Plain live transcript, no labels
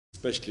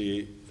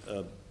especially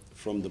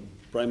from the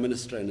Prime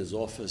Minister and his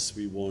office,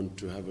 we want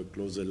to have a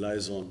closer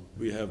liaison.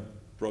 We have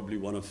probably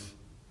one of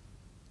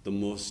the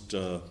most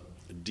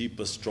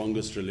deepest,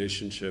 strongest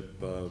relationship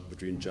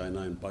between China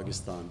and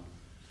Pakistan.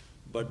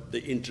 But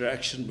the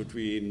interaction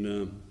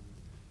between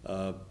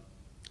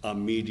our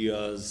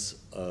medias,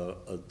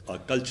 our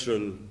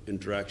cultural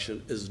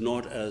interaction is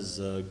not as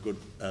good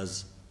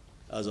as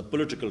a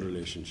political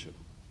relationship.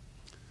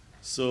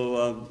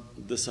 So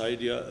this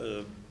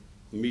idea,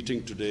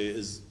 meeting today,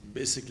 is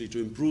basically to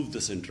improve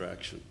this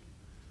interaction.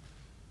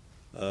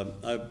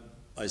 I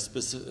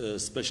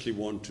especially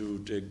want to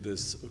take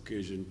this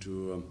occasion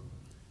to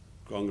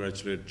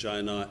congratulate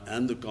China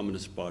and the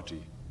Communist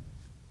Party.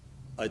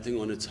 I think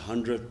on its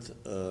 100th,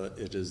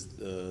 it is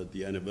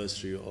the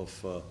anniversary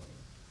of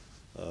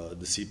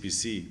the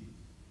CPC.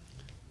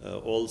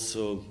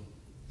 Also,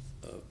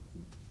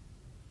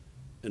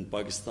 in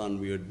Pakistan,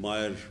 we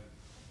admire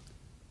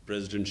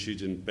President Xi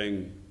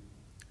Jinping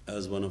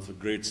as one of the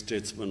great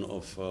statesmen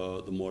of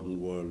the modern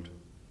world.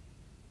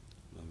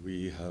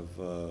 We have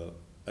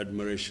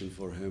admiration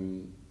for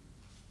him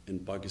in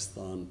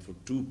Pakistan for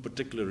two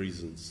particular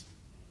reasons.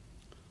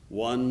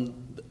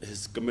 One,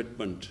 his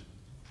commitment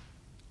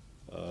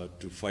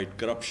to fight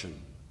corruption.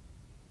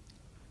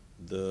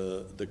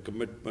 The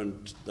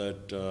commitment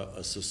that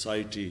a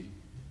society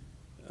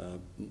there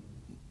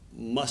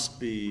must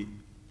be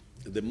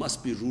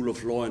rule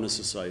of law in a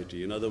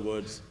society. In other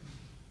words,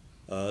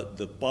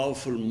 the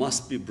powerful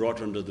must be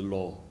brought under the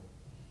law.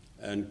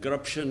 And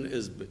corruption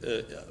is,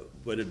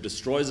 when it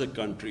destroys a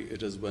country,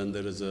 it is when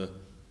there is a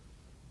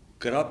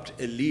corrupt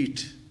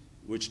elite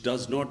which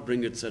does not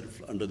bring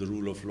itself under the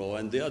rule of law,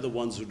 and they are the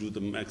ones who do the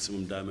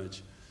maximum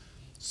damage.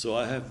 So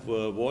I have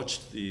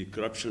watched the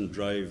corruption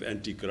drive,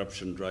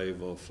 anti-corruption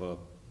drive of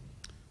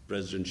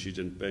President Xi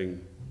Jinping,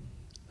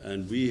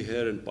 and we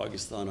here in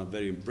Pakistan are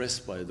very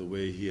impressed by the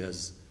way he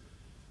has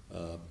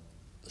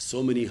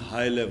so many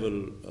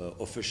high-level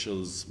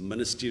officials,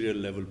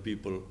 ministerial-level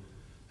people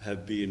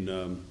have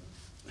been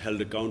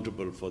held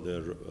accountable for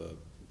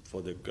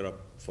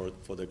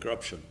their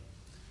corruption.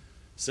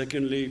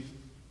 Secondly,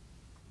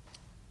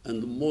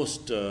 and the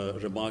most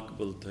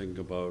remarkable thing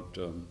about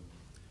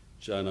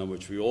China,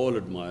 which we all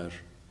admire,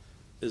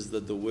 is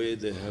that the way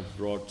they have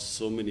brought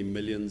so many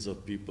millions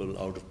of people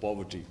out of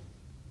poverty.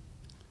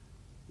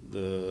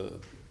 The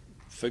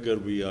figure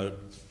we are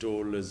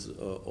told is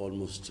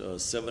almost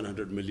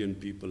 700 million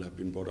people have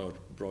been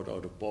brought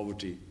out of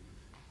poverty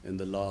in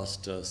the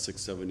last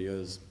 6-7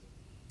 years.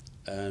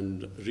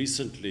 And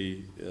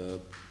recently,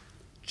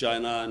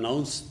 China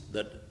announced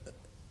that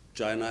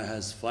China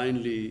has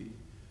finally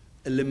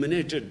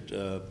eliminated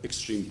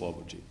extreme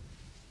poverty.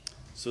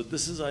 So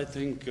this is, I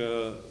think,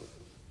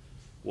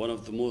 one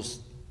of the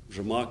most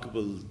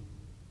remarkable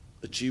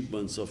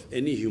achievements of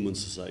any human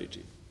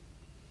society.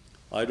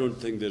 I don't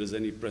think there is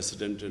any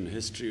precedent in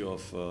history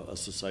of a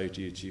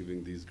society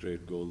achieving these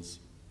great goals.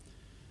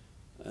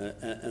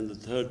 And the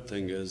third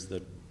thing is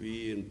that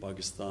we in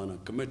Pakistan are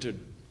committed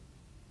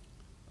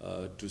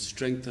to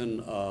strengthen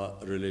our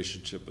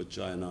relationship with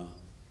China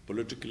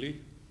politically,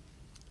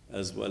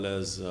 as well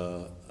as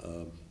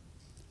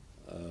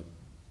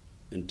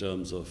in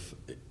terms of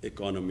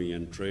economy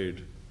and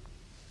trade.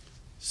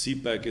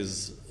 CPEC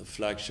is a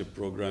flagship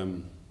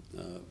program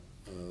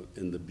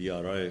in the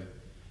BRI,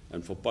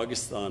 and for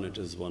Pakistan it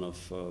is one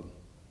of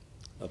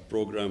a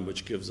program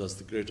which gives us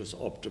the greatest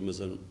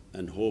optimism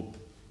and hope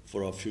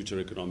for our future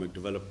economic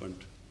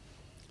development.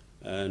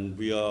 And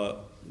we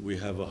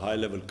have a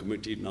high-level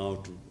committee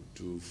now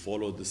to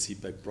follow the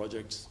CPEC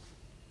projects.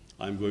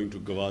 I'm going to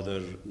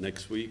Gwadar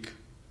next week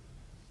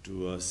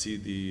to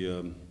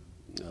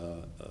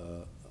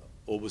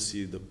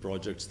oversee the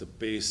projects, the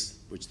pace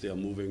which they are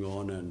moving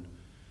on,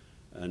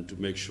 and to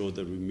make sure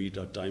that we meet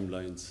our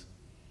timelines.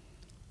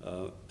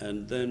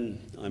 And then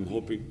I'm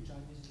hoping,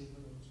 Chinese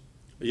labor also.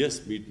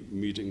 Yes,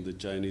 meeting the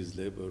Chinese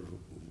labor,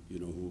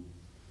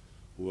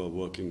 who are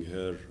working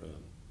here,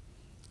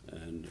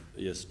 and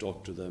yes,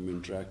 talk to them,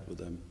 interact with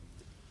them.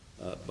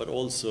 But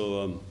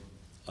also,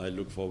 I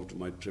look forward to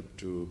my trip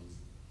to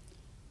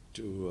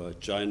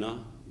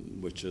China,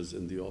 which is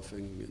in the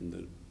offing in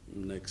the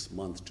next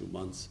month, 2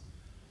 months,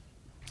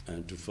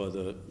 and to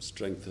further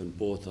strengthen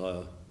both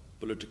our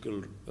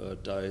political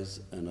ties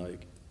and our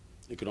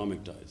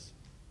economic ties.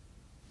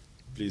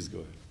 Please go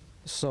ahead.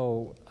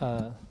 So,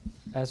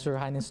 as Your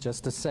Highness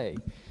just say,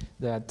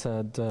 that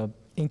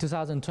in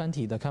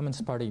 2020, the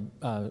Communist Party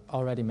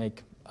already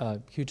make a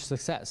huge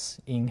success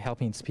in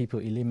helping its people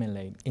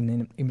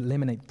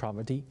eliminate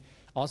poverty.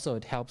 Also,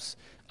 it helps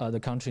the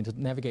country to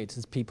navigate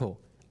its people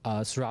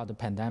throughout the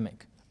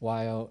pandemic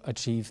while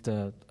achieve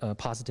the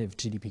positive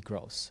GDP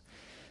growth.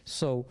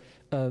 So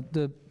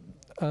the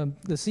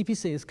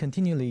CPC is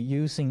continually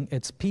using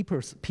its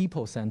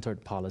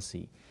people-centered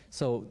policy,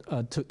 so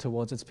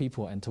towards its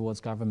people and towards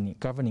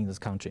governing this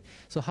country.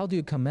 So how do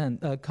you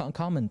comment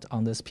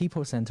on this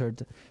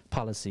people-centered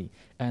policy,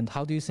 and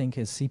how do you think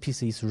is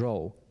CPC's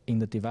role in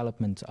the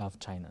development of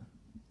China?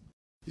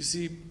 You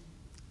see,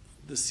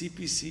 the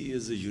CPC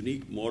is a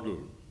unique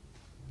model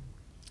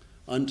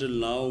until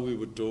now we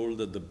were told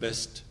that the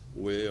best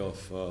way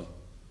of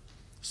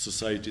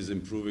societies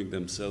improving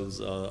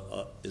themselves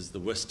is the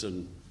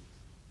Western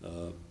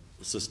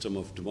system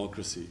of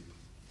democracy.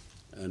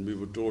 And we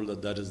were told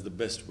that that is the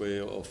best way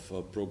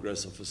of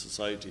progress of a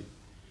society.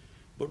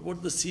 But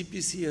what the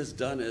CPC has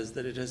done is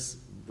that it has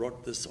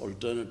brought this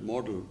alternate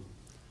model,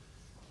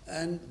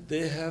 and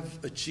they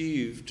have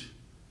achieved,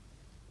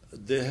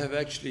 they have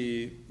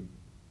actually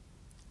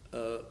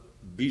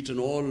beaten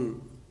all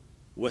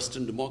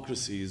Western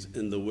democracies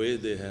in the way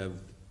they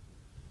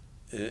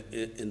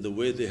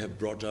have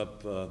brought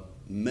up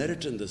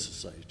merit in the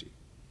society.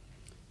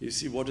 You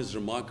see, what is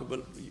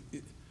remarkable,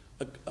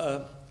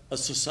 a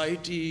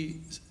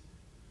society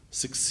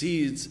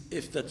succeeds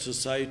if that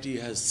society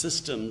has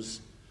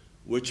systems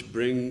which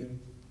bring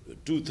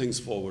two things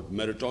forward: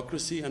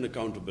 meritocracy and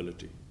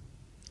accountability.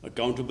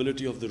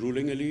 Accountability of the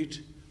ruling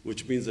elite,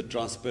 which means a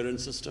transparent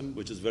system,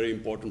 which is very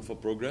important for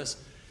progress,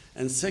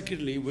 and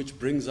secondly, which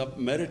brings up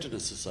merit in a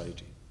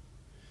society.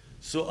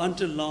 So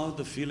until now,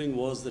 the feeling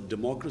was that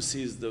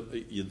democracy is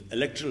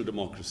electoral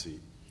democracy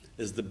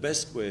is the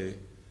best way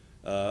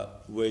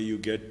where you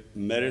get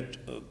merit,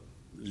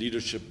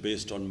 leadership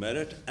based on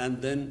merit, and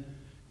then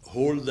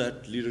hold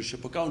that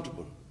leadership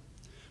accountable.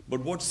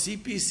 But what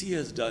CPC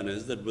has done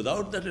is that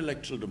without that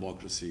electoral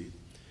democracy,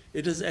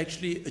 it has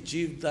actually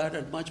achieved that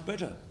and much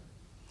better.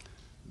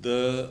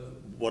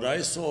 What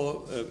I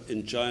saw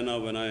in China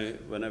when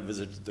I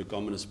visited the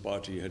Communist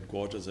Party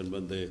headquarters and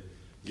when they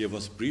gave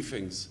us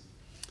briefings,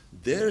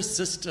 their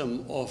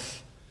system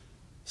of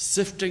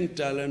sifting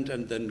talent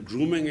and then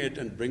grooming it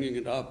and bringing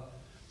it up,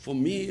 for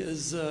me,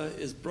 is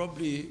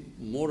probably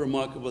more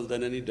remarkable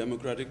than any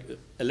democratic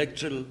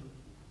electoral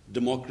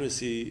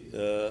democracy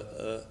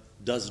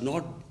does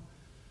not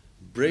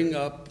bring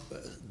up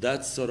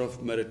that sort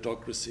of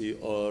meritocracy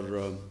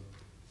or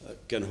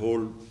can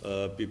hold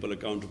people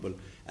accountable.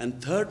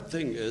 And third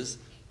thing is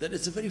that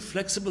it's a very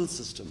flexible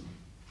system.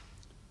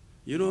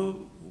 You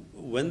know,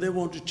 when they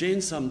want to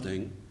change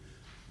something,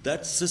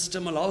 that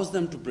system allows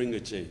them to bring a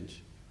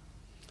change.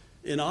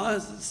 In our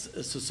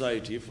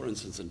society, for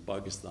instance, in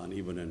Pakistan,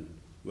 even in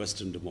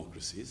Western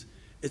democracies,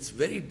 it's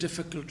very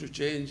difficult to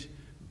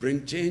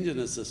bring change in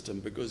a system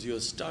because you're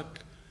stuck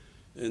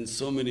in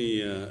so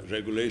many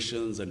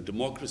regulations, and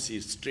democracy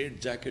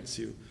straitjackets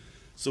you.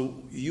 So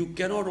you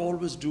cannot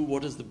always do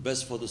what is the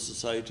best for the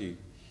society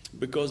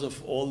because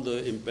of all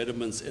the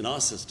impediments in our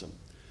system.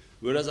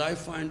 Whereas I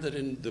find that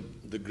in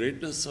the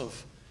greatness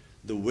of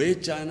the way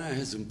China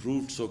has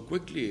improved so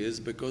quickly is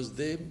because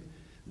they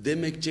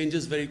make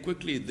changes very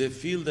quickly. They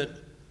feel that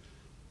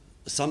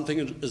something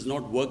is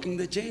not working,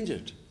 they change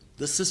it.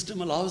 The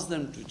system allows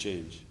them to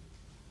change.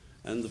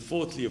 And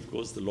fourthly, of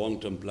course, the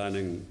long-term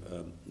planning.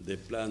 They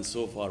plan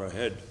so far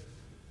ahead.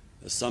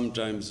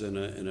 Sometimes in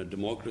a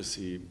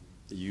democracy,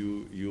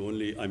 you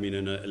only, I mean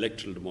in an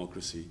electoral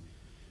democracy,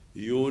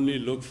 you only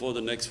look for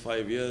the next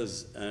 5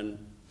 years and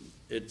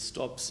it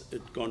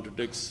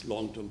contradicts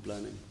long-term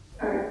planning.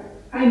 Hi,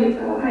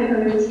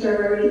 Prime Minister.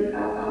 Very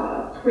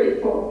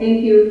grateful.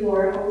 Thank you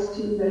for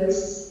hosting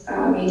this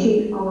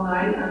meeting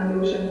online.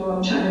 I'm Lucian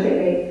from China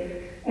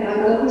Daily. And I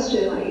have a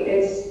question.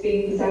 It's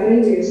been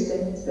 7 years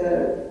since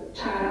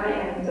China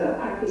and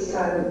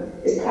Pakistan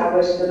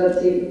established the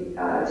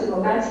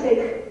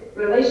diplomatic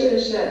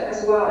relationship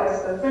as well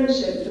as the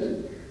friendship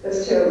between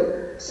those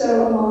two.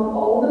 So among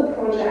all the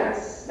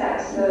projects that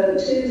the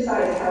two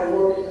sides have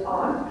worked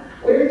on,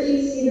 where do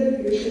you see the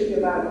future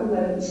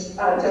development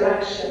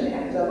direction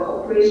and the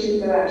cooperation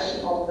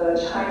direction of the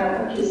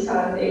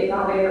China-Pakistan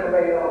economic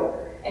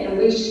rail, and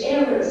which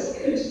areas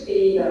could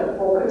be the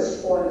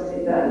focus points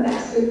in the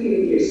next few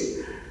years?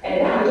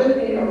 And how do you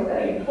think of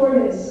the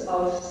importance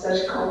of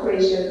such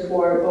cooperation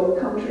for both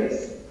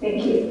countries?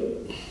 Thank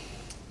you.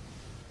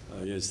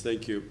 Yes,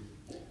 thank you.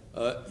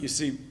 You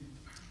see,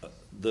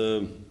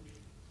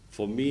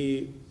 for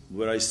me,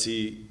 where I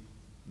see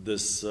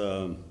this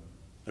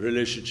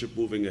relationship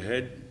moving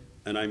ahead,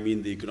 and I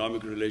mean the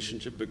economic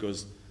relationship,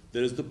 because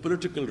there is the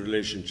political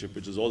relationship,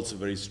 which is also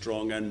very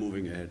strong and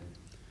moving ahead.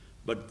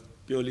 But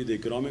purely the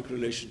economic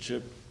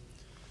relationship,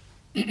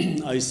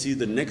 I see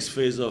the next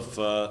phase of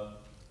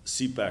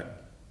CPAC.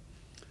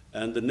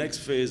 And the next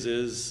phase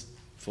is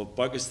for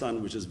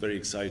Pakistan, which is very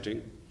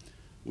exciting.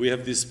 We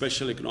have these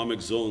special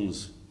economic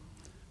zones.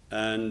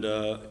 And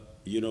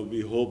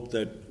we hope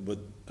that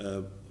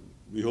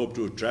we hope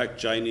to attract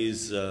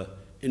Chinese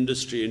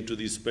industry into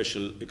these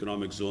special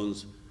economic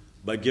zones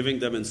by giving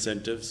them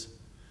incentives,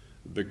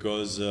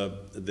 because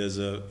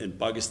in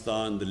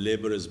Pakistan, the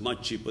labor is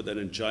much cheaper than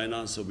in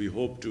China, so we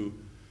hope to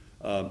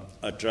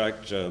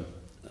attract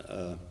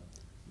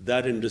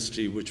that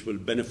industry which will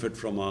benefit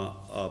from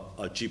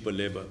our cheaper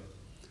labor.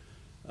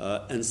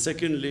 And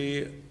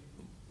secondly,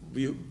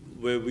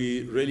 where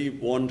we really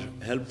want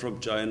help from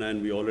China,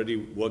 and we're already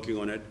working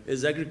on it,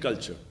 is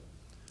agriculture.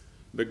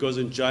 Because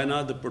in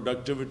China, the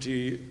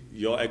productivity,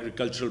 your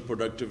agricultural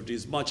productivity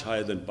is much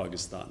higher than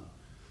Pakistan.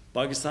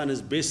 Pakistan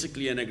is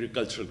basically an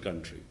agricultural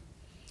country.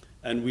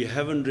 And we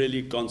haven't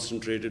really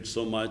concentrated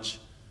so much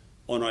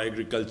on our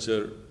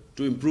agriculture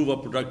to improve our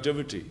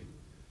productivity.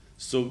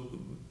 So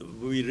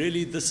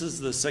this is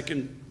the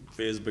second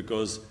phase,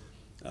 because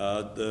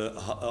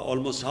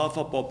almost half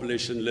our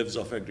population lives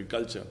off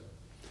agriculture.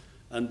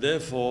 And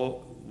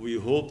therefore, we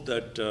hope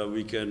that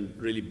we can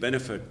really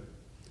benefit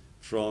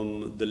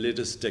from the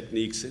latest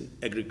techniques in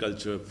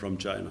agriculture from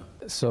China.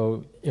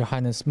 So, Your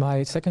Highness,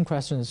 my second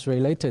question is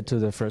related to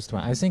the first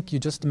one. I think you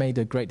just made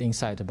a great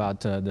insight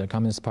about the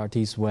Communist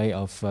Party's way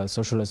of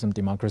socialism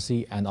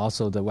democracy and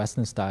also the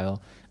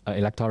Western-style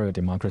electoral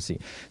democracy.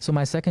 So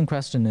my second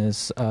question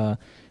is,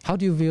 how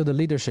do you view the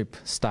leadership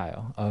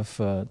style of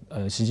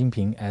Xi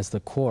Jinping as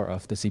the core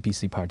of the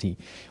CPC party?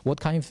 What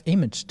kind of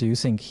image do you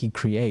think he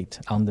creates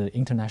on the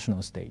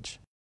international stage?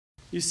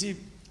 You see,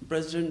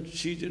 President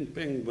Xi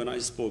Jinping, when I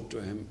spoke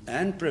to him,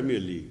 and Premier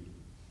Li,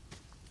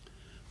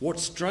 what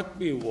struck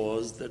me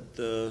was that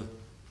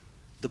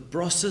the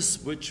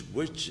process which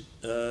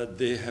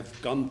they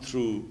have come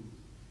through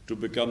to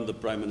become the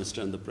Prime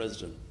Minister and the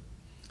President,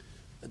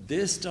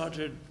 they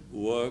started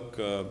work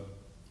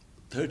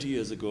 30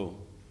 years ago,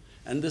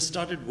 and they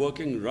started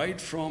working right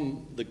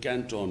from the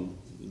canton,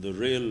 the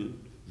real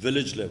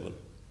village level.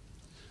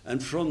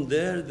 And from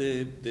there,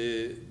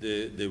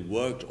 they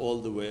worked all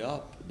the way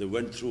up. They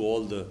went through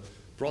all the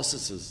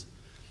processes.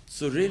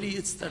 So really,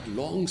 it's that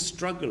long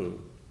struggle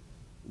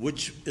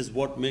which is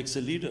what makes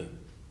a leader.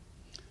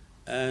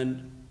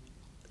 And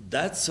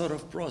that sort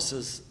of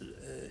process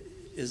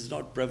is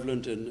not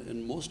prevalent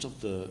in most of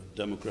the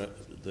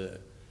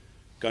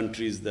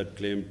countries that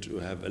claim to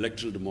have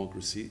electoral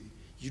democracy.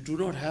 You do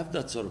not have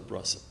that sort of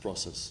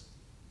process.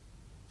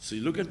 So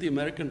you look at the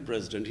American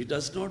president, he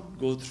does not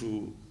go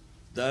through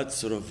that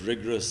sort of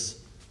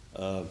rigorous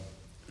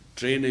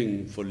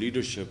training for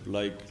leadership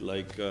like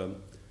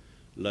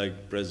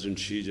President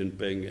Xi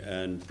Jinping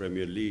and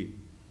Premier Li,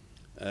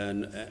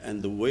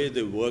 and the way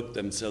they work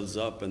themselves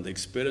up and the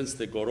experience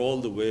they got all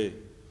the way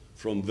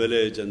from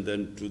village and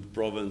then to the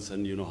province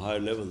and higher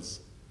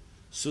levels.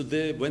 So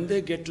when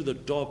they get to the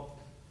top,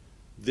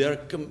 they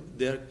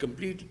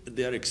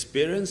are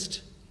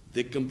experienced.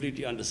 They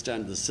completely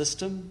understand the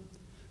system.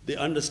 They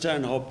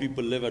understand how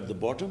people live at the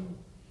bottom,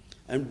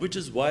 and which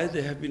is why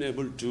they have been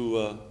able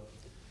to,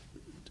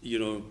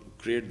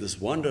 create this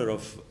wonder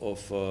of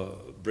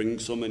bringing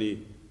so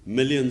many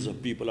millions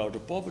of people out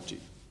of poverty.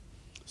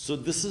 So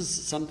this is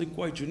something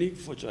quite unique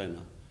for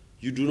China.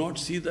 You do not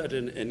see that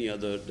in any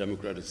other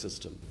democratic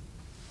system.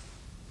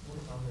 What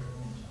about their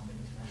image on the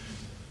international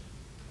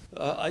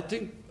stage? I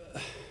think,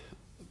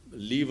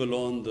 leave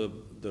alone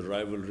the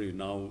rivalry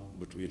now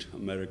between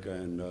America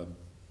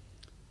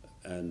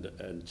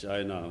and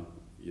China,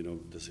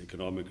 this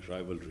economic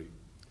rivalry.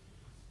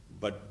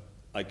 But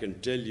I can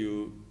tell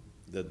you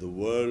that the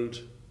world,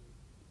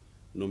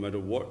 no matter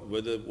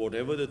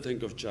whatever they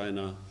think of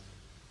China,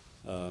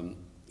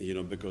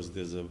 because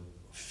there's a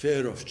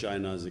fear of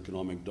China's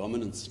economic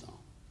dominance now.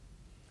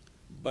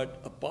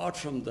 But apart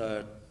from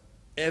that,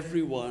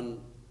 everyone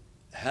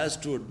has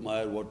to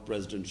admire what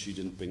President Xi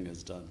Jinping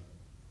has done.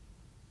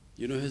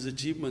 His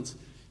achievements,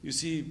 you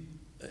see,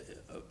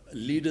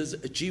 leaders'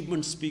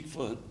 achievements speak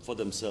for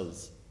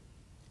themselves.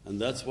 And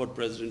that's what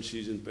President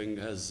Xi Jinping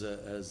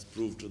has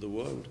proved to the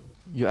world.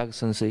 Your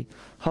Excellency,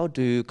 how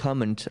do you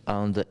comment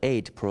on the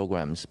aid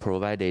programs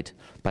provided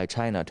by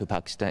China to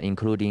Pakistan,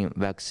 including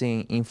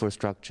vaccine,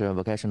 infrastructure,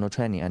 vocational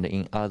training, and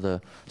in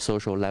other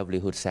social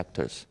livelihood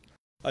sectors?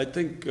 I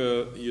think,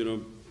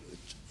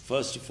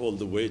 first of all,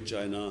 the way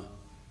China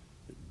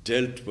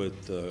dealt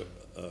with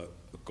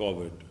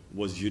COVID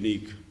was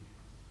unique.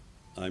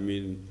 I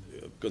mean,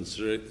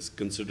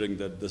 considering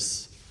that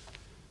this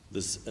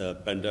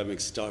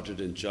pandemic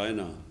started in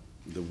China,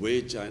 the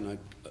way China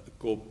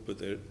coped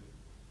with it,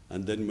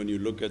 and then when you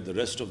look at the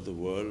rest of the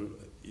world,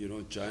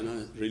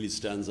 China really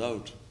stands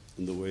out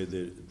in the way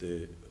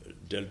they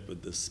dealt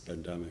with this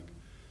pandemic.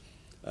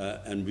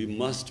 And we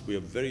are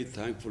very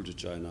thankful to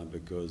China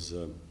because,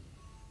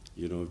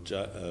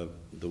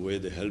 the way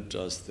they helped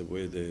us, the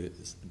way they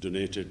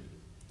donated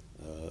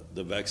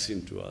the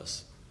vaccine to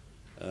us.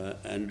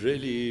 And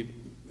really,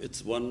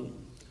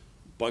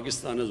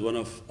 Pakistan is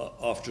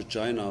after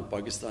China,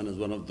 Pakistan is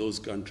one of those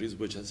countries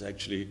which has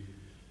actually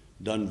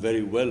done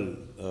very well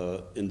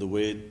in the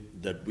way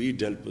that we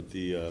dealt with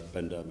the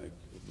pandemic,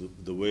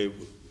 the way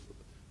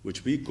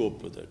which we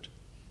coped with it.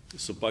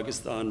 So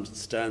Pakistan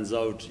stands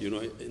out,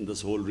 in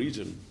this whole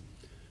region.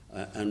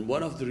 And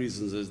one of the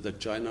reasons is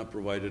that China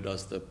provided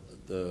us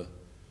the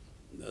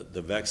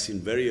vaccine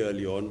very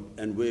early on,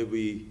 and where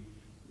we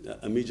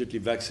immediately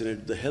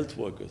vaccinated the health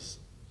workers.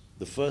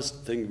 The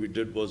first thing we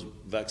did was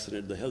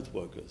vaccinate the health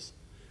workers,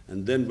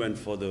 and then went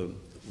for the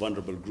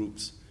vulnerable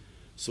groups.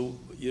 So,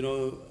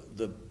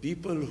 the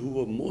people who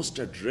were most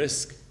at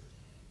risk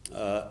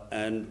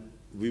and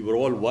we were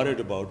all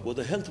worried about were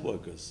the health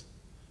workers,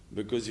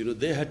 because,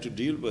 they had to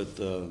deal with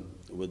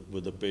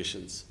the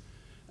patients.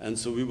 And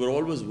so we were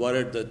always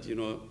worried that,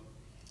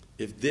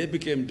 if they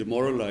became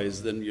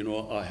demoralized, then,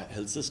 our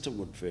health system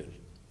would fail.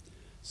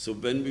 So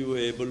when we were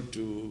able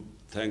to,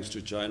 thanks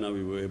to China,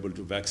 we were able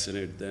to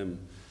vaccinate them.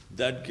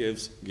 That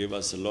gave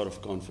us a lot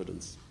of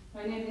confidence.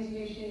 My name is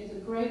Liu Xin. It's a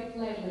great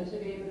pleasure to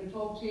be able to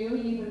talk to you,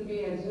 even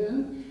via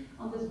Zoom,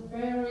 on this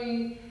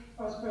very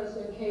prosperous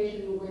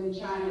occasion when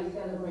China is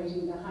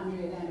celebrating the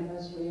 100th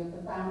anniversary of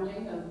the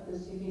founding of the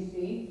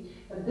CPC.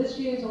 But this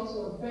year is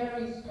also a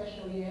very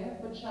special year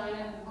for China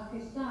and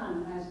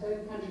Pakistan, as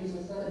both countries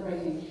are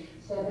celebrating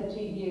 70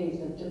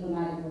 years of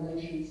diplomatic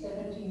relations,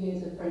 70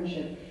 years of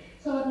friendship.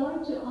 So I'd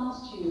like to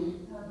ask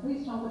you,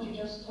 based on what you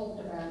just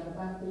talked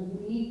about the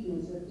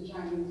uniqueness of the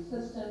Chinese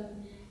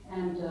system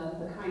and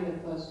the kind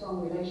of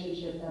strong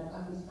relationship that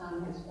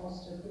Pakistan has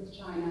fostered with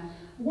China,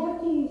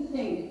 what do you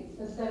think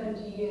the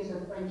 70 years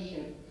of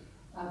friendship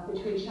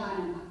between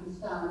China and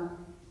Pakistan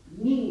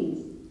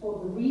means for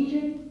the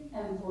region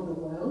and for the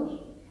world?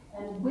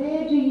 And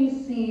where do you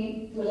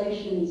see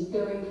relations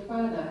going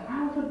further?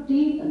 How to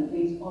deepen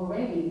these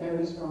already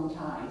very strong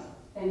ties?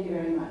 Thank you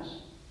very much.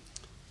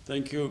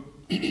 Thank you.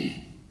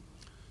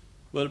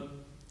 Well,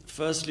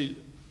 firstly,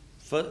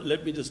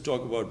 let me just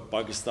talk about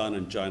Pakistan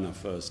and China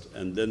first,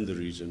 and then the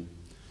region.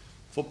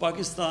 For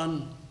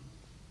Pakistan,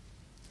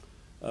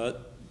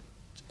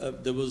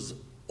 there was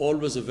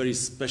always a very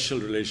special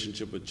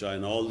relationship with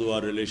China, although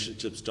our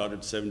relationship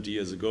started 70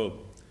 years ago.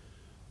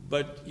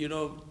 But, you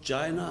know,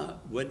 China,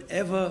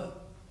 whenever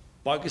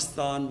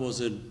Pakistan was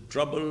in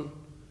trouble,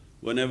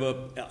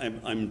 whenever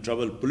I'm in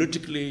trouble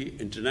politically,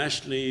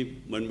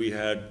 internationally, when we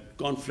had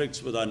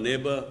conflicts with our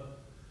neighbor,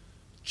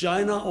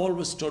 China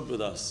always stood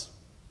with us.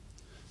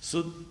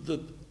 So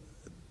the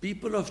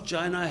people of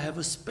China have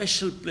a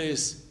special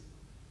place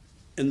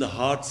in the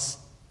hearts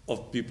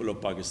of people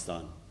of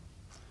Pakistan.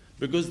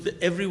 Because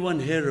everyone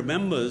here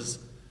remembers,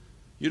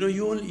 you know,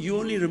 you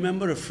only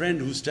remember a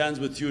friend who stands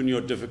with you in your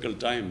difficult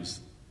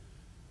times.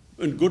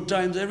 In good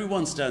times,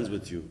 everyone stands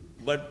with you.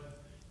 But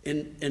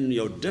in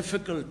your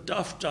difficult,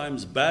 tough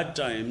times, bad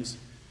times,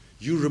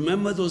 you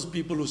remember those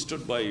people who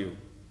stood by you.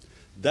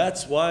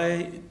 That's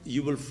why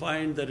you will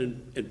find that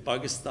in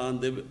Pakistan,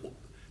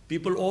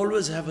 people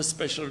always have a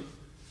special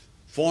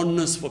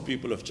fondness for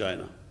people of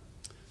China.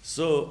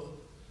 So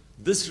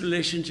this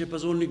relationship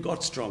has only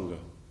got stronger.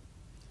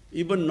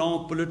 Even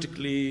now,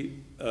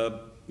 politically,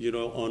 you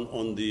know,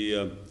 on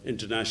the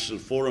international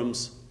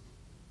forums,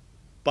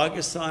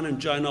 Pakistan and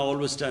China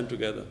always stand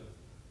together.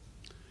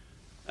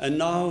 And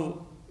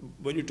now,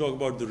 when you talk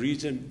about the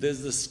region,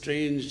 there's this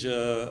strange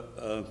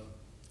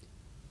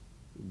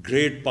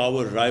great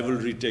power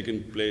rivalry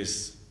taking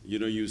place. You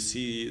know, you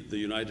see the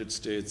United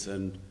States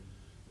and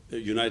the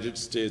United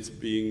States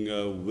being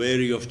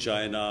wary of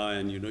China,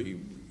 and you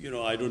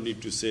know, I don't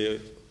need to say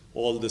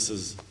all this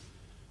is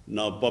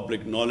now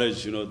public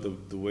knowledge. You know,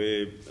 the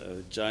way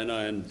China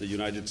and the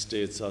United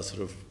States are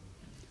sort of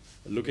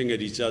looking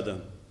at each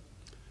other.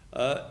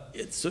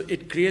 So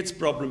it creates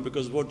problem,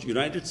 because what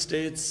United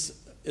States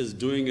is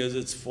doing is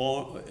it's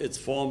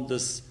formed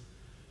this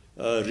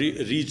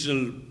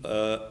regional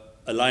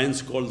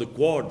alliance called the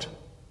Quad,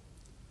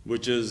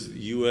 which is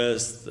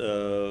US,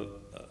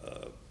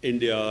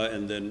 India,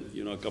 and then,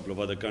 you know, a couple of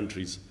other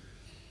countries.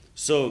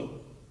 So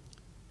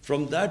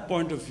from that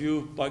point of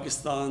view,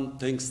 Pakistan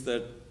thinks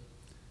that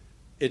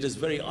it is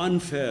very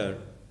unfair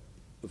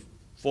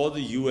for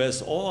the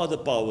US or other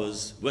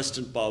powers,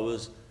 Western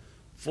powers,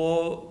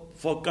 for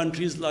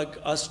countries like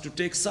us to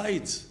take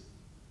sides.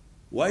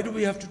 Why do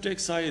we have to take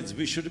sides?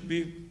 We should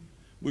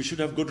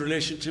have good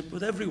relationship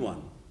with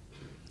everyone.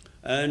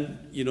 And,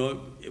 you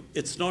know,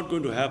 it's not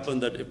going to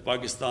happen that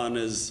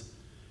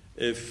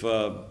if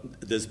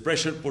there's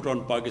pressure put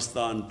on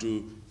Pakistan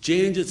to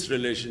change its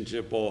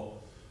relationship or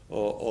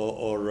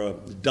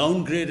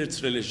downgrade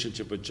its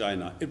relationship with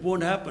China, it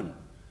won't happen.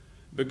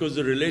 Because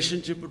the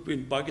relationship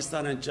between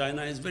Pakistan and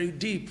China is very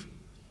deep.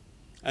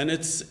 And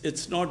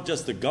it's not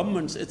just the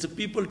governments, it's a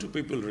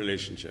people-to-people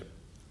relationship.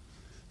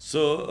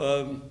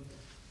 So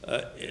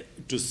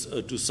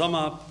to sum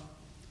up,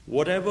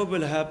 whatever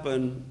will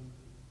happen,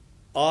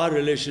 our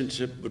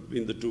relationship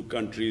between the two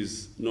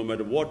countries, no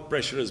matter what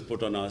pressure is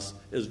put on us,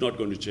 is not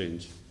going to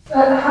change.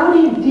 How do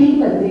you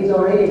deepen these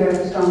already very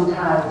strong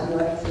ties,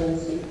 Your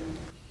Excellency?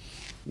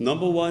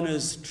 Number one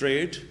is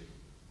trade.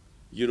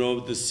 You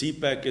know, the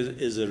CPEC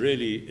is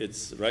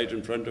it's right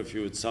in front of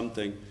you, it's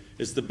something.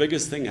 It's the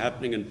biggest thing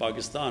happening in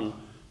Pakistan.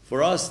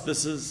 For us,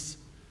 this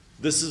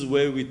is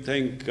where we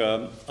think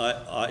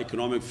our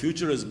economic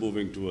future is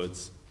moving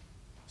towards.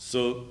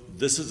 So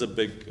this is a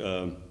big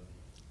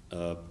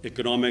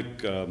economic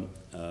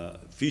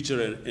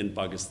feature in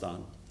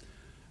Pakistan.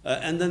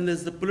 And then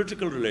there's the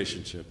political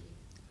relationship.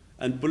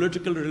 And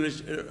political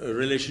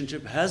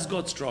relationship has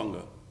got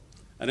stronger.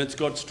 And it's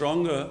got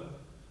stronger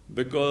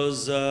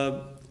because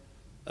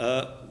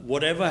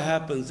whatever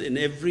happens in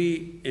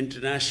every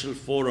international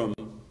forum,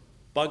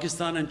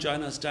 Pakistan and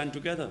China stand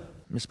together.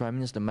 Mr. Prime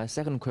Minister, my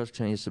second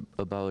question is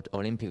about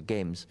Olympic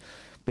Games.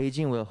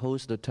 Beijing will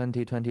host the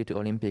 2022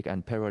 Olympic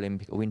and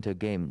Paralympic Winter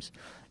Games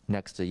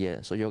next year.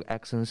 So, Your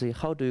Excellency,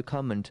 how do you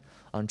comment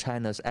on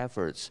China's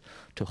efforts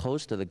to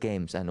host the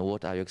Games, and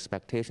what are your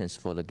expectations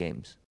for the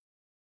Games?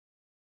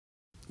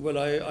 Well,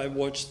 I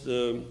watched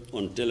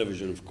on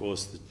television, of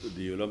course,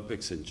 the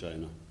Olympics in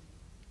China.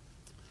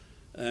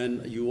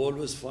 And you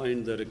always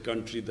find that a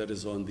country that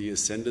is on the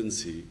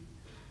ascendancy,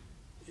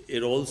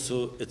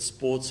 its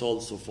sports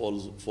also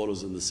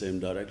follows in the same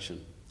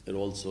direction. It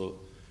also,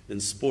 in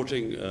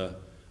sporting,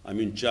 I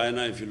mean,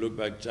 China, if you look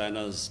back,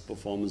 China's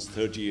performance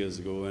 30 years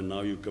ago, and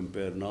now you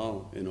compare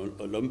now in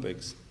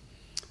Olympics,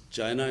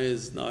 China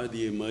is now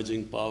the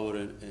emerging power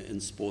in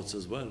sports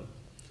as well.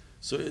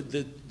 So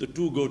the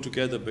two go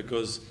together,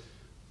 because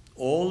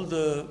all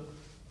the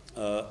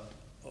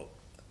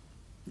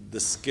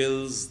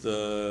skills,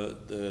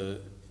 the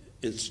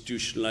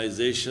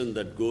institutionalization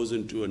that goes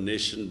into a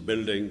nation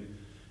building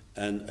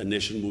and a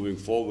nation moving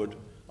forward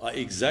are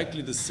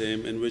exactly the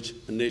same in which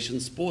a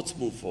nation's sports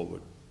move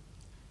forward.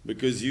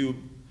 Because you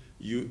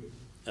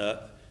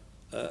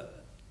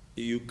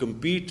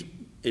compete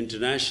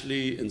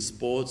internationally in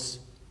sports,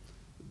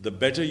 the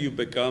better you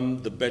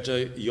become, the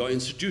better your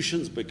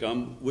institutions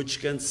become, which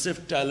can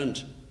sift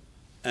talent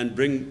and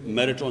bring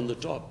merit on the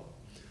top.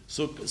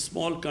 So a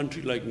small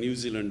country like New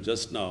Zealand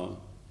just now,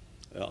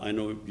 I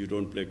know you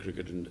don't play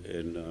cricket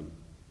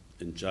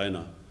in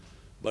China,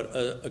 but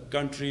a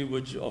country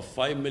of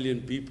 5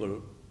 million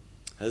people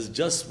has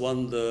just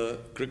won the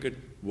Cricket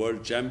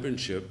World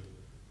Championship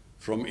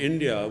from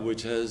India,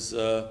 which has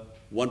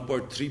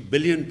 1.3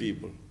 billion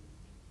people.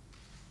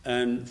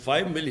 And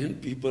 5 million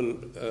people,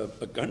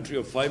 a country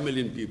of 5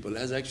 million people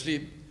has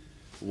actually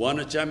won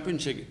a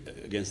championship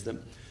against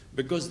them,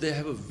 because they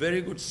have a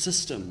very good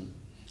system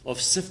of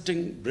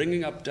sifting,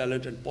 bringing up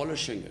talent and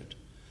polishing it.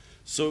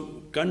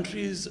 So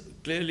countries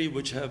clearly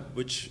which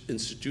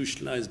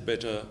institutionalize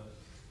better,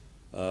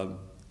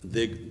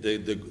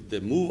 they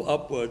move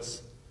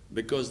upwards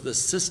because the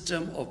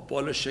system of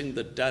polishing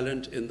the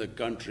talent in the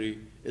country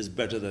is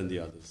better than the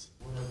others.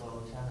 What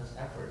about China's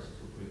efforts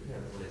to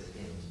prepare for this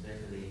game,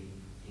 especially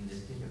in this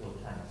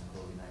difficult time of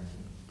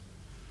COVID-19?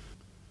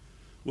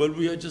 Well,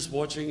 we are just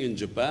watching in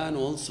Japan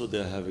also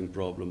they're having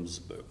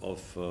problems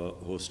of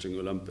hosting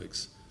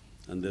Olympics.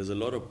 And there's a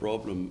lot of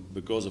problem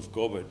because of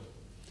COVID.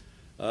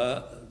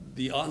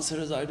 The answer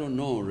is I don't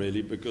know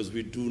really, because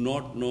we do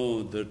not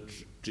know the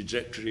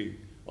trajectory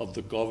of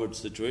the COVID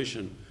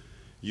situation.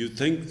 You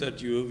think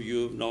that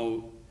you've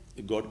now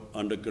got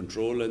under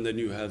control, and then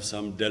you have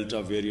some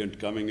Delta variant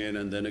coming in,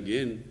 and then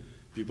again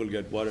people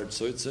get worried.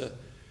 So it's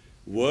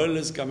world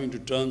is coming to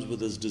terms with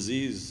this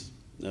disease,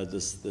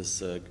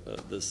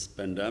 this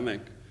pandemic.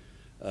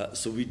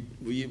 So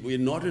we're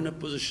not in a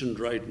position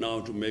right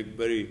now to make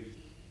very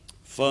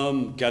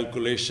firm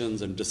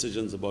calculations and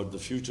decisions about the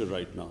future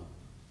right now.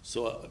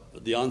 So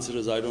the answer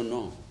is I don't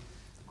know.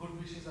 Good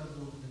wishes are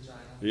due to China.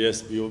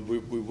 Yes, we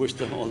wish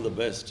them all the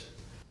best.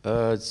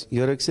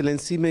 Your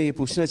excellency मैं ये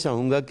पूछना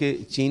चाहूँगा कि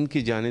चीन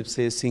की जानिब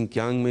से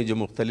Sinkiang में जो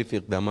मुख्तलिफ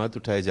इक़दामात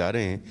उठाए जा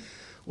रहे हैं,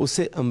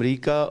 उससे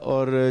अमरीका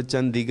और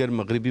चंद दीगर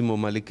मगरबी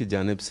ममालिक की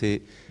जानिब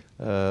से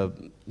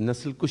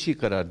नस्ल कुशी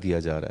करार दिया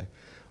जा रहा है।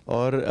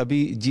 और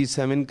अभी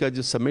G7 का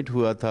जो समिट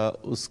हुआ था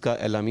उसका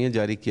एलामिया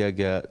जारी किया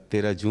गया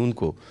 13 जून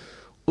को,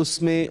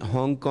 उसमें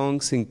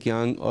हांगकांग,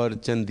 सिंकियांग और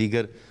चंद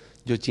दीगर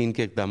जो चीन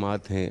के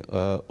इक़दामात हैं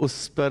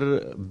उस पर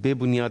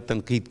बेबुनियाद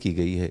तनकीद की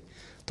गई है।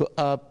 तो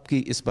आपकी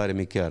इस बारे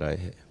में क्या राय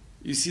है?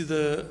 You see,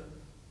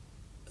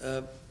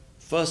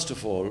 first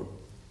of all,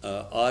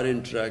 our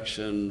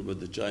interaction with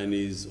the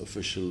Chinese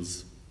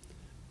officials,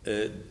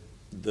 that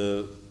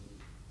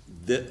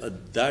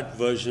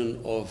version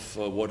of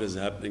what is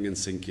happening in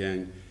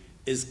Xinjiang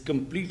is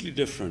completely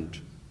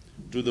different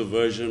to the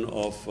version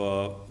of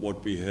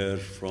what we hear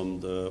from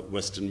the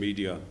Western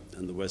media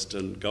and the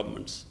Western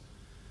governments.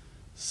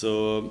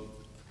 So,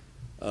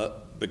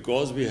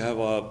 because we have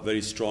a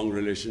very strong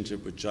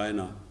relationship with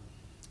China,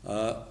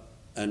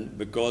 and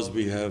because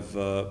we have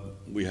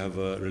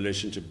a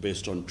relationship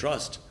based on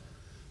trust,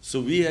 so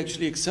we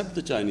actually accept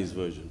the Chinese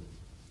version.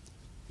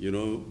 You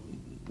know,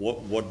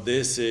 what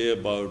they say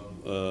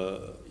about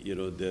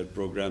their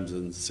programs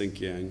in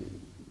Xinjiang,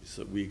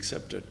 so we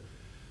accept it.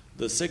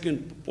 The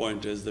second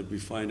point is that we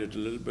find it a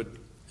little bit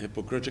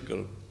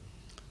hypocritical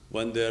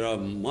when there are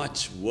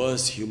much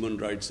worse human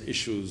rights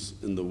issues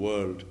in the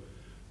world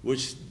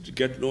which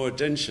get no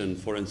attention.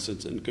 For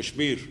instance, in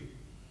Kashmir.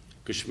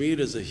 Kashmir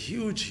is a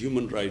huge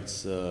human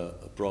rights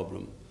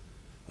problem.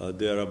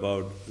 There are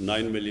about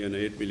 9 million,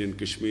 8 million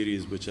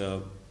Kashmiris which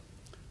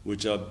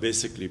are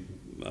basically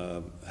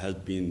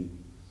have been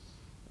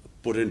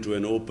put into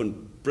an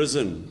open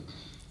prison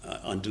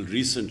until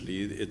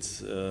recently.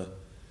 It's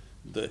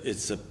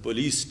a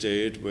police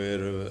state where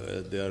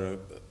there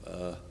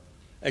are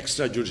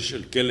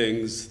extrajudicial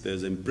killings,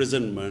 there's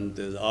imprisonment,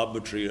 there's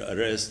arbitrary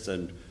arrests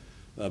and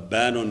a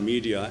ban on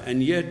media,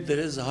 and yet there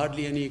is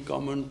hardly any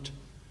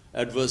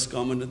adverse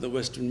comment in the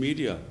Western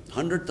media.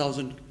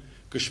 100,000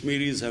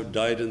 Kashmiris have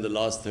died in the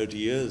last 30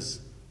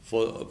 years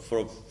for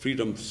a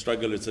freedom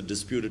struggle. It's a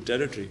disputed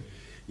territory.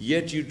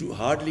 Yet you do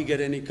hardly get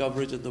any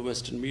coverage in the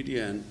Western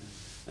media,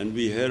 and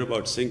we hear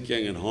about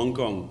Xinjiang and Hong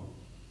Kong,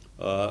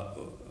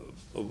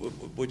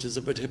 which is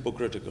a bit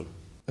hypocritical.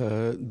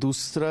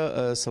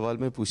 दूसरा सवाल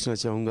मैं पूछना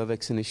चाहूँगा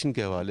vaccination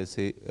के हवाले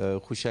से।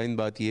 खुशाइन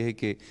बात यह है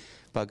कि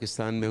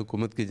पाकिस्तान में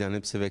हुकूमत की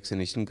जानिब से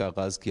वैक्सीनेशन का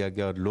आगाज़ किया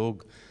गया और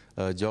लोग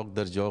जौक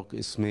दर जौक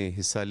इसमें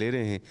हिस्सा ले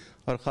रहे हैं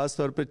और ख़ास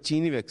तौर पर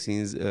चीनी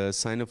वैक्सीन्स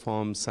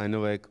साइनोफार्म,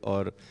 साइनोवैक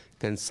और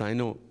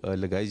कैंसाइनो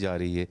लगाई जा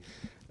रही है।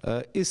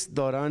 इस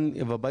दौरान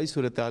वबाई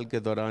सूरत-ए-हाल के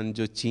दौरान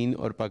जो चीन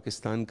और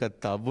पाकिस्तान का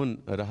ताउन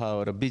रहा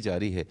और अब भी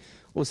जारी है,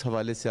 उस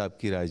हवाले से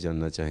आपकी राय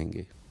जानना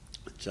चाहेंगे।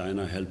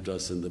 China helped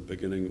us in the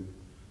beginning,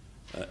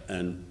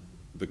 and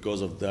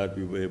because of that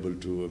we were able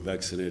to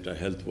vaccinate our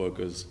health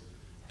workers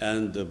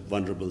and the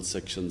vulnerable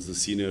sections, the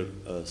senior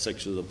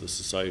sections of the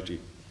society.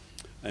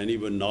 And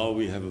even now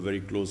we have a very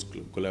close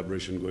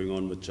collaboration going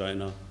on with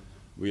China.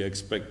 We are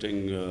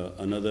expecting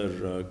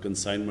another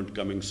consignment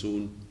coming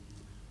soon.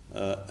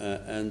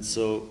 And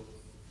so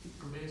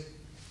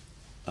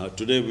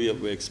today we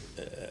are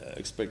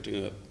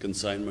expecting a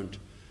consignment.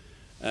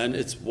 And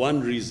it is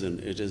one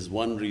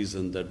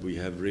reason that we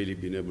have really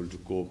been able to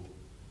cope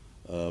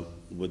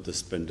with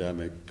this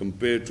pandemic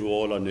compared to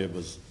all our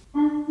neighbors.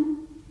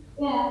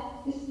 Yeah,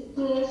 this is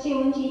the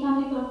CONG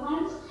family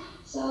conference.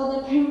 So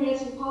the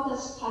previous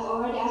reporters have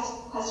already asked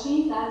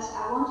questions that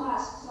I want to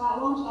ask. So I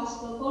want to ask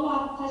a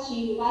follow-up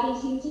question regarding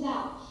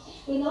Xinjiang.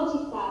 We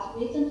noticed that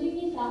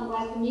recently some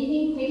West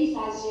media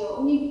criticized you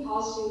only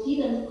because you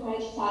didn't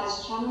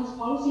criticize China's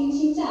policy in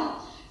Xinjiang.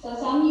 So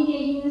some media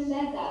even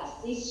said that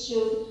this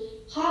should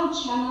have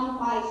China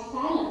by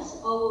silence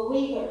over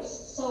Uyghurs.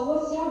 So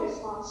what's your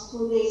response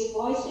to these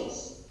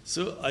voices?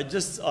 So I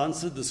just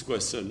answered this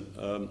question,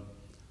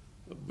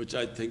 which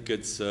I think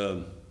it's,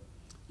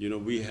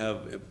 we have,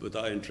 with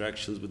our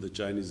interactions with the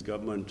Chinese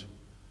government,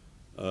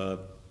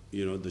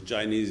 the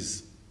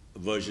Chinese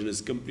version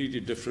is completely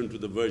different to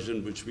the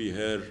version which we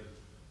hear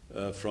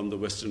from the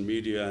Western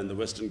media and the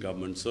Western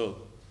government. So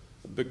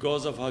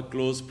because of our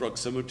close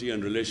proximity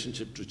and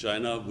relationship to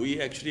China, we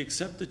actually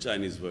accept the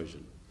Chinese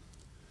version.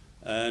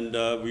 And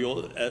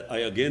I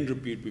again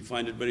repeat, we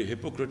find it very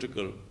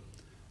hypocritical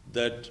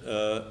that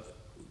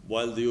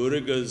while the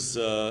Uyghurs'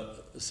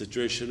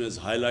 situation is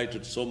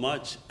highlighted so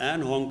much,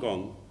 and Hong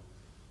Kong,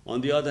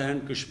 on the other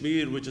hand,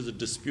 Kashmir, which is a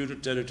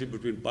disputed territory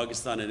between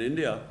Pakistan and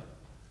India,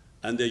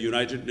 and their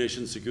United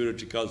Nations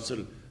Security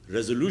Council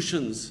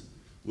resolutions,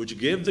 which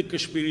gave the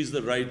Kashmiris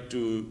the right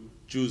to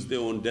choose their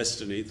own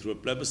destiny through a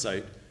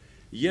plebiscite,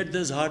 yet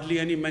there's hardly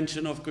any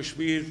mention of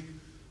Kashmir,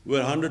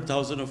 where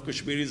 100,000 of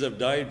Kashmiris have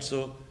died.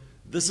 So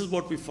this is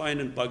what we find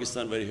in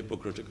Pakistan very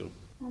hypocritical.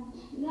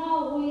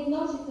 Now we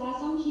notice that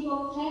some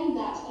people claim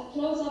that a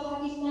closer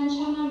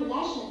Pakistan-China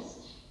relations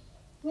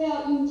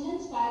will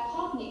intensify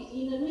conflict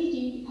in the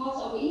region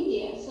because of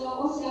India. So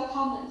what's your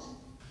comment?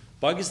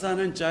 Pakistan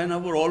and China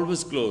were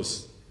always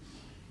close,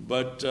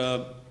 but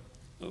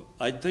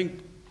I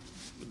think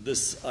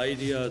this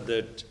idea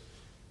that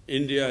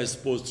India is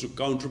supposed to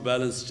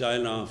counterbalance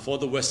China for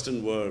the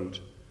Western world,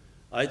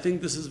 I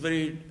think this is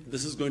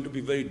going to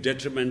be very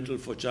detrimental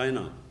for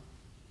China.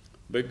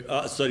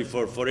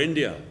 For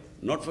India,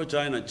 not for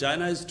China.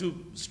 China is too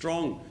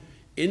strong.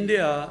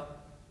 India's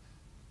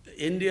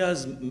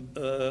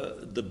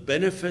the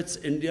benefits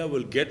India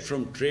will get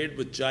from trade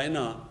with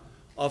China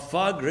are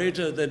far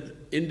greater than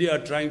India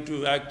trying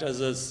to act as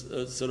a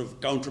sort of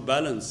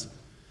counterbalance.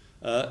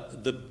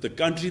 The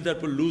country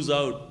that will lose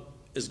out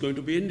is going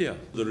to be India.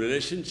 The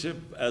relationship,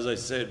 as I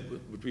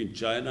said, between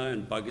China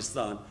and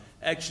Pakistan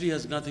actually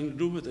has nothing to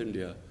do with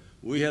India.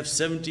 We have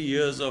 70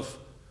 years of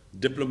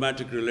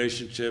diplomatic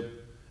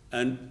relationship,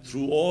 and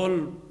through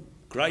all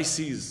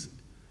crises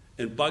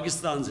in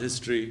Pakistan's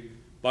history,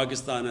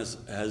 China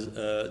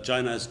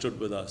has stood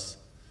with us.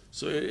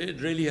 So it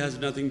really has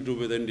nothing to do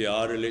with India.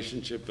 Our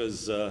relationship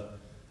is a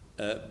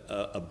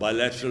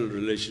bilateral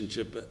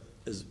relationship,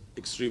 is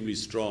extremely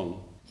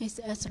strong. His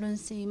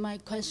Excellency, my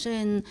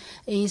question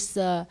is,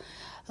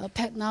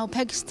 now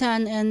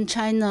Pakistan and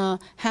China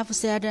have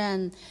set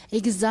an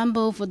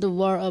example for the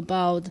world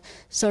about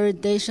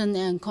solidarity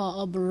and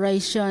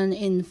cooperation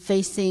in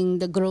facing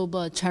the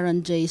global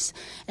challenges.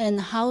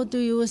 And how do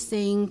you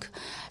think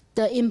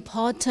the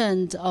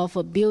importance of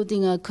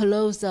building a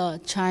closer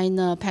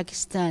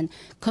China-Pakistan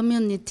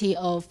community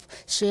of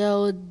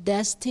shared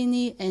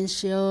destiny and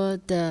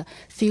shared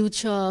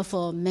future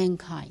for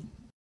mankind?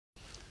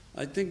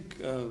 I think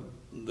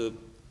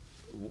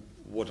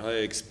what I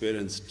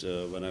experienced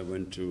when I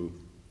went to,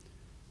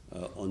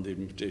 on the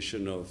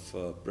invitation of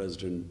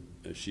President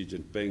Xi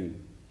Jinping,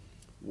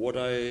 what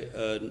I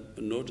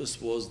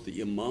noticed was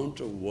the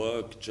amount of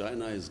work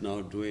China is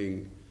now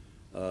doing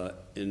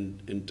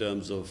in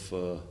terms of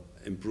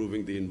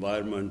improving the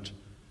environment,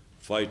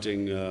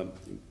 fighting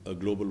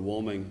global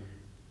warming.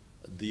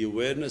 The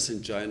awareness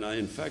in China,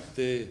 in fact,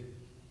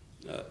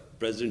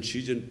 President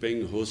Xi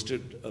Jinping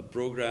hosted a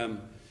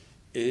program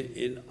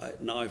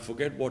now I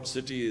forget what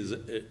city is,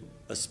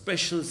 a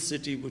special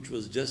city which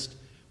is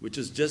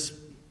just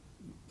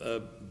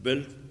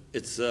built.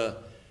 It's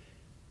an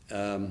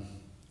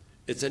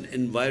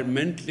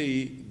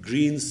environmentally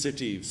green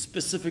city,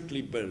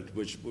 specifically built,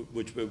 which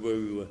we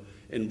were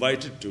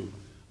invited to.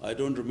 I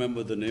don't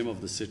remember the name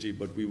of the city,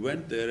 but we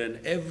went there,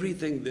 and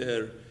everything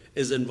there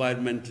is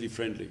environmentally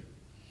friendly.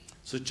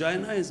 So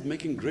China is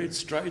making great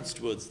strides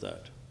towards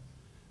that.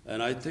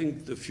 And I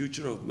think the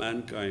future of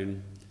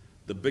mankind,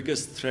 the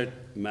biggest threat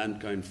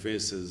mankind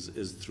faces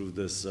is through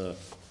this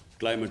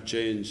climate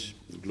change,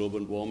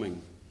 global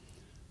warming.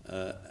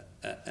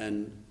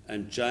 And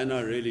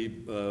China really,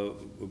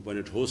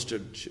 when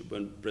President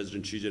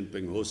Xi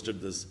Jinping hosted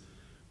this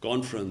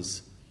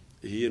conference,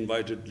 he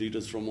invited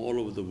leaders from all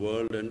over the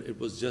world, and it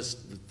was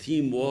just, the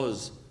theme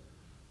was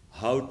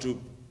how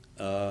to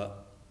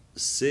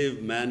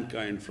save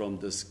mankind from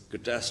this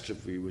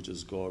catastrophe, which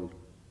is called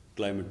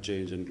climate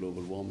change and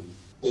global warming.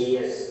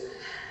 Yes.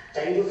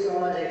 Thank you so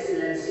much,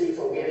 Excellency,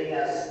 for giving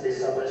us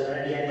this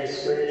opportunity, and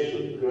it's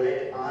really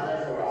great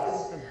honor for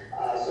us.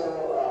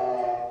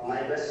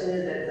 My question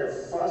is that the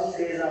first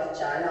phase of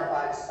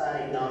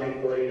China-Pakistan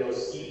Economic Corridor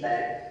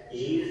CPEC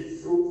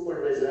yields fruitful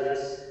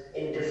results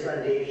in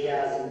different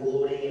areas,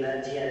 including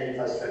energy and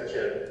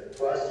infrastructure.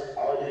 First,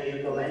 how do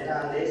you comment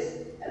on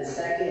this? And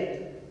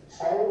second,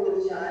 how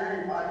will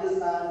China and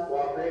Pakistan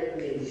cooperate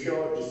to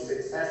ensure the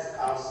success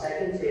of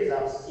second phase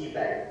of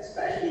CPEC?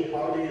 Especially,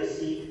 how do you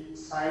see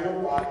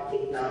Sino-Pak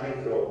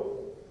economic growth?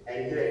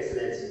 Thank you,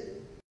 Excellency.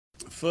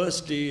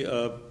 Firstly,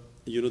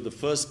 the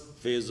first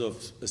phase of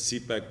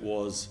CPEC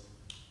was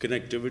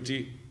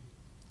connectivity,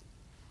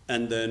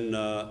 and then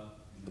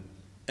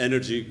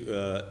energy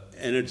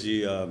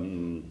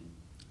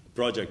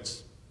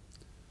projects.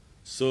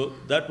 So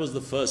that was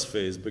the first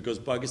phase, because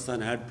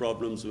Pakistan had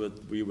problems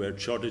we were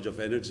shortage of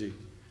energy,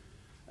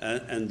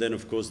 and then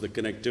of course the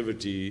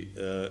connectivity,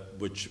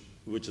 which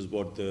is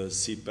what the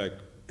CPEC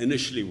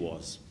initially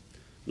was.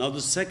 Now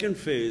the second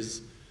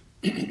phase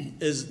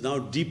is now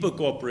deeper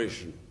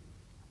cooperation,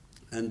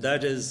 and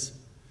that is,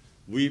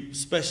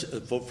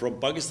 from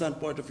Pakistan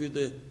point of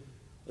view,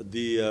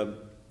 the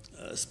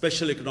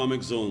special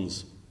economic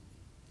zones.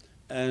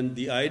 And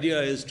the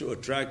idea is to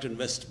attract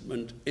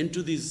investment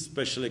into these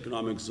special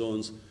economic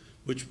zones,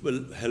 which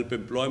will help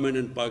employment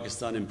in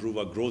Pakistan, improve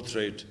our growth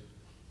rate,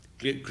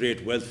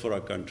 create wealth for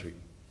our country.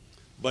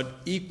 But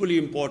equally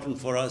important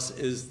for us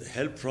is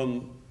help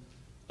from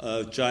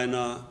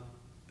China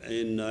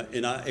in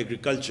our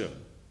agriculture.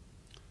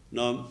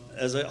 Now,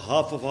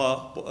 half of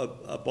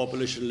our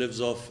population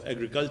lives off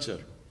agriculture,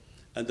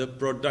 and the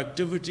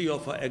productivity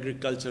of our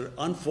agriculture,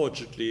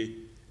 unfortunately,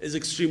 is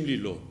extremely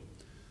low.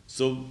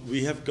 So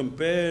we have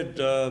compared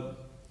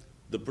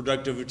the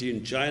productivity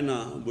in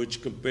China,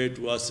 which compared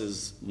to us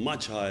is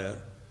much higher,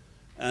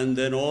 and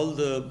then all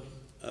the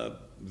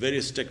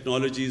various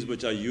technologies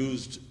which are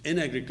used in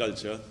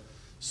agriculture.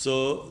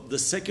 So the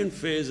second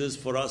phase is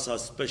for us our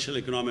special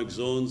economic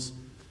zones,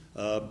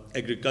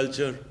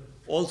 agriculture,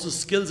 also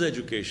skills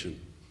education.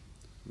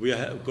 We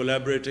are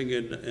collaborating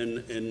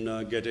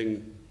in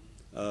getting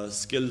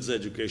skills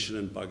education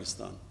in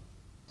Pakistan.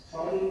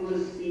 How you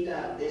will speed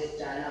up this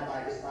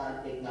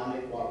China-Pakistan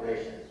economic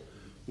cooperation?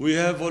 We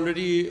have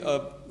already,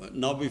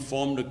 now we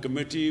formed a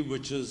committee,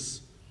 which is,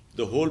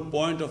 the whole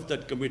point of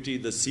that committee,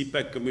 the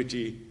CPEC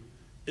committee,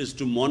 is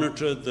to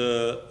monitor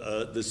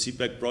the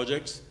CPEC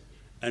projects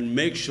and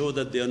make sure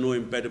that there are no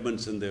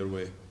impediments in their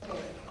way. Okay.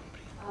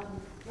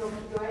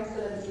 Your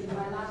Excellency,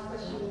 my last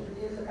question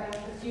is about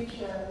the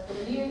future,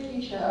 the near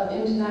future of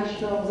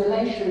international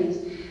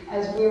relations.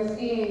 As we're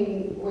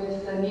seeing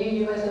with the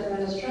new US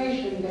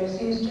administration, there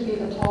seems to be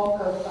the talk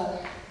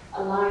of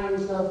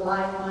alliance of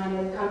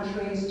like-minded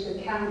countries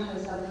to counter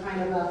some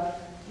kind of a,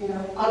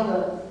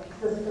 other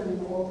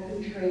system or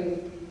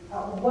country.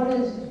 What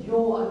is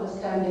your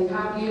understanding?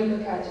 How do you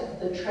look at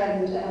the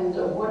trend, and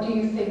what do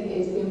you think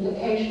is the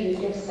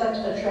implications if such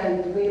a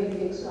trend really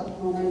picks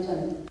up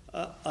momentum?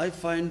 I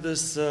find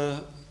this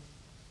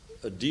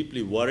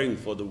deeply worrying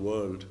for the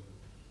world.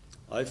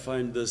 I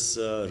find this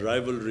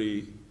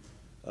rivalry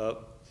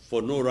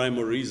for no rhyme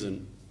or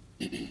reason.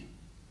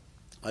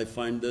 I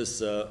find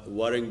this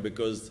worrying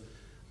because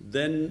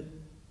then,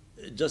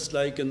 just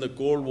like in the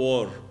Cold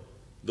War,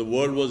 the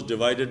world was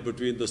divided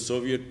between the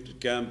Soviet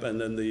camp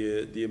and then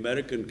the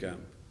American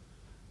camp.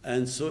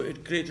 And so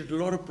it created a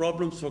lot of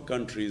problems for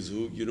countries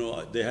who,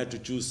 they had to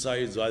choose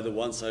sides, either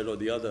one side or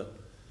the other.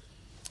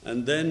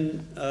 And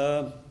then,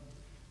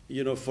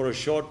 for a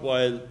short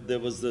while, there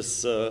was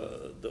this,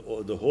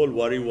 the whole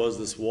worry was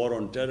this war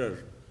on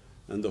terror.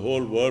 And the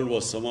whole world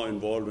was somehow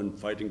involved in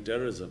fighting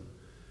terrorism.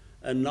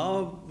 And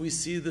now we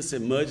see this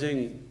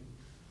emerging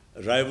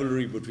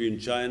rivalry between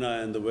China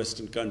and the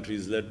Western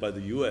countries led by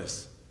the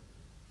US.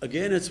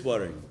 Again, it's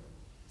worrying.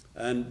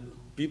 And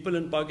people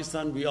in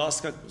Pakistan, we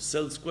ask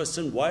ourselves the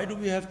question, why do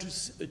we have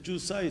to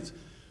choose sides?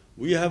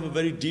 We have a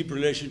very deep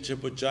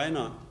relationship with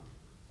China.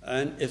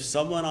 And if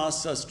someone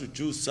asks us to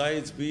choose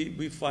sides,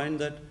 we find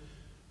that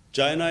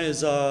China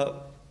is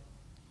our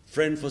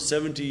friend for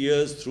 70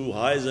 years through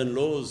highs and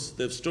lows.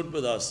 They've stood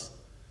with us.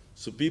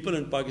 So people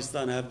in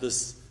Pakistan have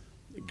this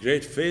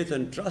great faith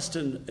and trust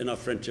in our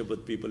friendship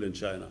with people in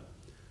China.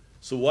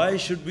 So why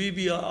should we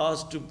be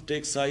asked to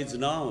take sides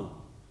now?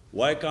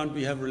 Why can't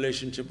we have a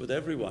relationship with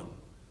everyone?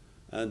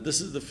 And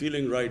this is the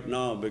feeling right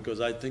now, because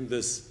I think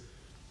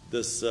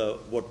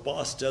what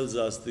past tells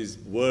us, this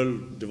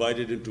world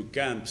divided into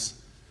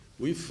camps,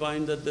 we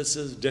find that this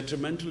is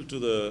detrimental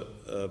to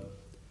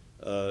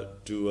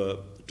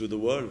to the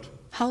world.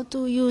 How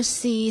do you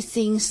see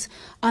things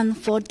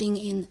unfolding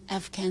in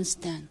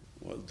Afghanistan?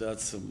 Well,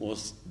 that's the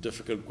most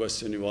difficult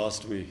question you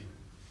asked me.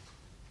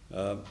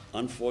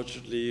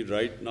 Unfortunately,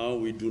 right now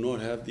we do not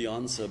have the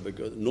answer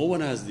because no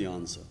one has the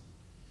answer.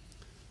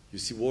 You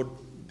see,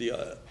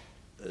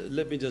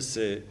 let me just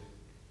say,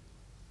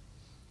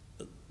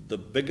 the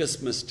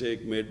biggest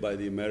mistake made by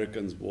the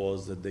Americans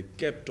was that they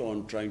kept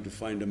on trying to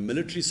find a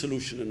military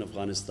solution in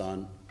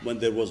Afghanistan when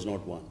there was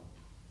not one.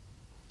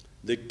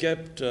 They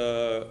kept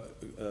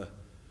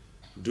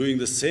doing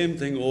the same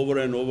thing over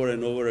and over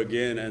and over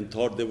again and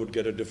thought they would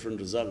get a different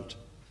result.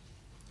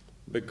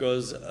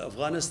 Because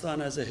Afghanistan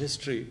has a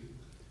history,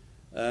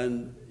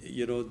 and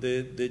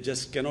they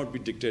just cannot be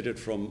dictated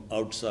from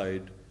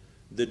outside.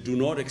 They do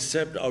not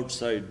accept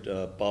outside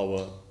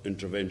power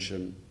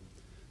intervention.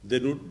 They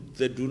do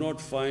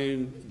not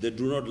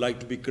like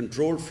to be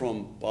controlled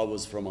from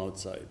powers from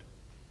outside.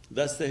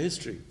 That's the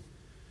history.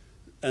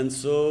 And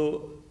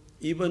so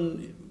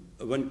even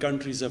when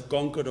countries have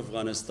conquered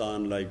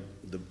Afghanistan, like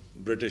the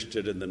British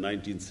did in the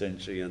 19th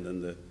century, and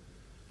then the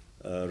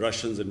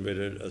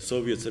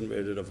Soviets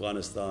invaded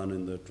Afghanistan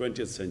in the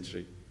 20th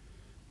century,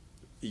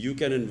 you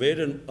can invade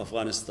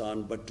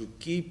Afghanistan, but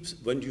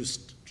when you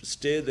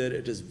stay there,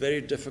 it is very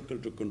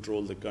difficult to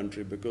control the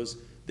country because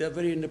they are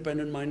very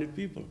independent-minded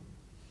people.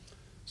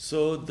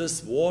 So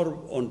this war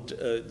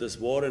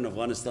in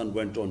Afghanistan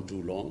went on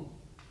too long.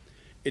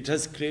 It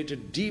has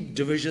created deep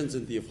divisions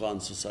in the Afghan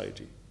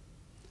society.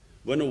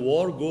 When a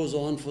war goes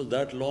on for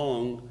that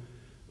long,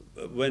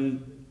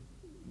 when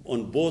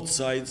on both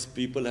sides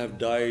people have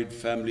died,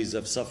 families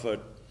have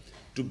suffered,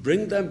 to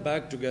bring them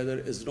back together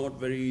is not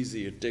very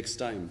easy. It takes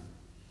time.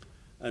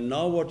 And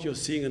now what you're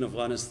seeing in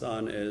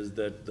Afghanistan is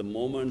that the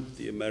moment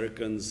the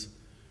Americans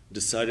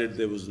decided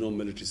there was no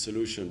military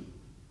solution,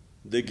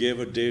 they gave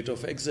a date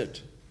of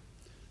exit.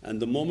 And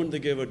the moment they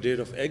gave a date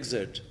of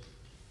exit,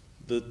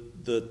 the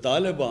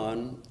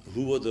Taliban,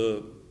 who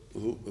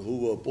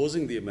were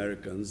opposing the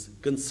Americans,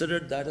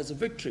 considered that as a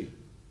victory.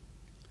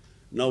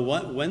 Now,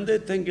 when they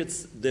think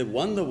they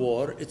won the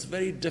war, it's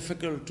very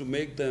difficult to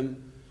make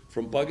them,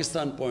 from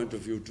Pakistan point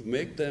of view, to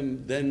make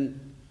them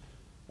then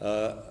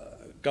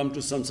come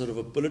to some sort of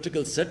a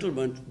political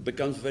settlement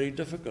becomes very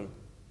difficult.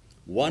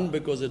 One,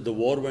 because the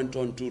war went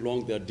on too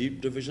long, there are deep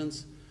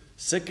divisions.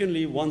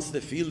 Secondly, once they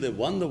feel they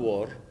won the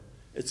war,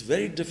 it's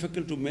very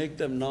difficult to make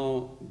them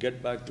now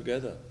get back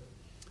together.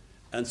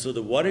 And so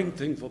the worrying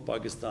thing for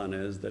Pakistan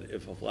is that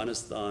if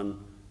Afghanistan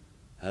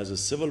has a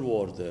civil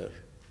war there,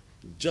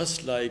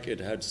 just like it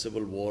had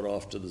civil war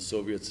after the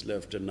Soviets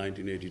left in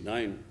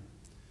 1989,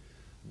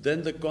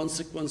 then the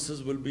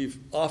consequences will be,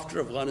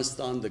 after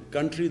Afghanistan, the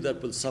country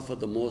that will suffer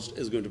the most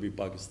is going to be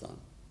Pakistan.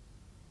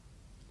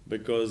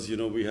 Because,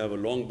 we have a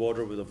long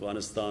border with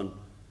Afghanistan.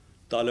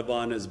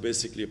 Taliban is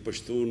basically a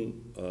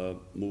Pashtun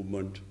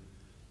movement.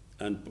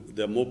 And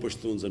there are more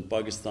Pashtuns in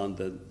Pakistan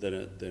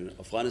than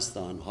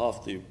Afghanistan.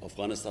 Half the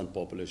Afghanistan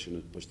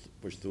population is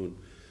Pashtun.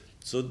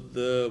 So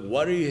the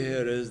worry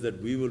here is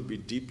that we will be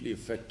deeply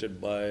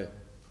affected by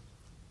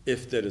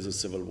if there is a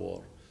civil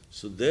war.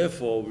 So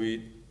therefore,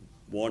 we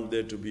want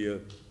there to be a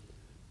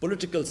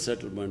political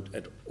settlement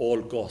at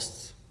all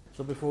costs.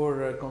 So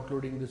before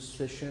concluding this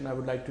session, I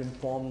would like to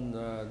inform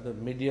the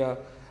media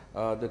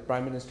that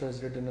Prime Minister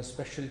has written a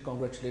special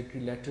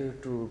congratulatory letter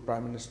to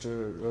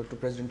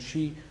President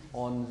Xi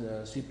on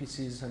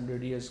CPC's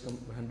 100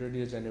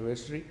 years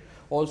anniversary.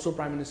 Also,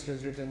 Prime Minister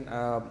has written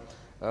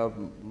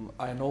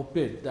an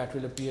op-ed that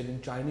will appear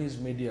in Chinese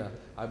media.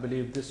 I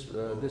believe this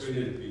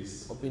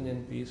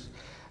opinion piece,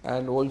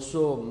 and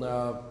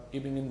also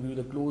keeping in view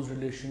the close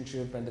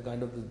relationship and the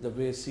kind of the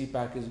way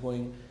CPAC is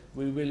going,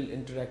 we will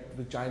interact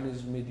with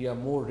Chinese media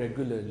more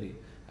regularly,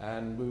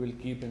 and we will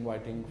keep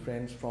inviting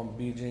friends from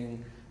Beijing,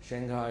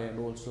 Shanghai, and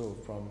also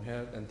from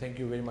here. And thank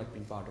you very much for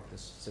being part of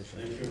this session.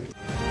 Thank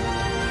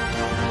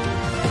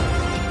you.